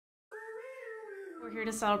We're here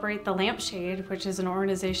to celebrate the Lampshade, which is an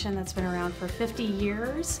organization that's been around for 50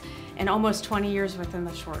 years and almost 20 years within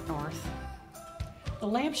the Short North. The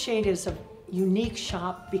Lampshade is a unique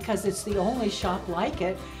shop because it's the only shop like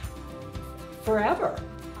it forever.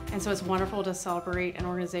 And so it's wonderful to celebrate an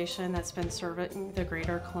organization that's been serving the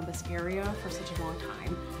greater Columbus area for such a long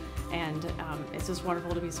time. And it's just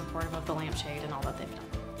wonderful to be supportive of the Lampshade and all that they've done.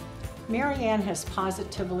 Marianne has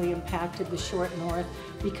positively impacted the Short North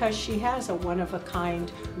because she has a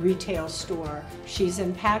one-of-a-kind retail store. She's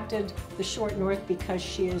impacted the Short North because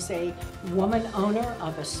she is a woman owner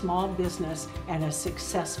of a small business and a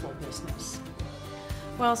successful business.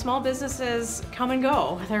 Well, small businesses come and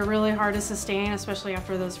go. They're really hard to sustain, especially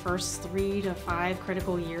after those first 3 to 5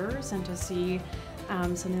 critical years, and to see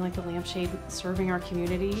something like the Lampshade serving our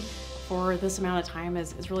community for this amount of time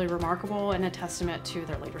is really remarkable and a testament to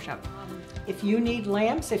their leadership. If you need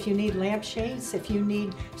lamps, if you need lampshades, if you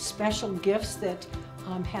need special gifts that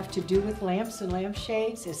have to do with lamps and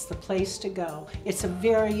lampshades, it's the place to go. It's a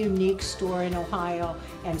very unique store in Ohio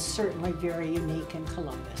and certainly very unique in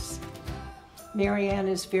Columbus. Marianne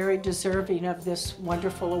is very deserving of this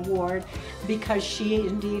wonderful award because she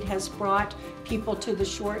indeed has brought people to the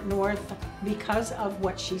Short North because of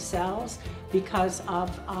what she sells, because of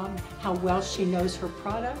how well she knows her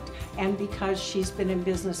product, and because she's been in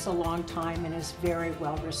business a long time and is very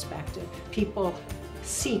well respected. People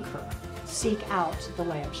seek her, seek out the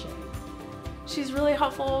Lampshade. She's really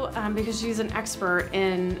helpful because she's an expert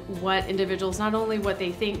in what individuals, not only what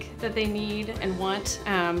they think that they need and want,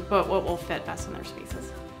 but what will fit best in their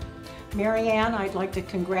spaces. Marianne, I'd like to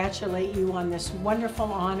congratulate you on this wonderful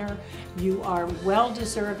honor. You are well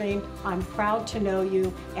deserving. I'm proud to know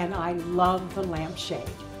you, and I love the Lampshade.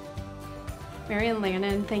 Marianne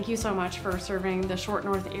Lannan, thank you so much for serving the Short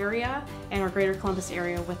North area and our greater Columbus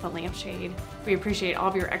area with the Lampshade. We appreciate all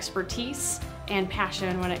of your expertise and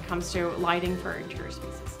passion when it comes to lighting for interior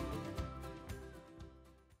spaces.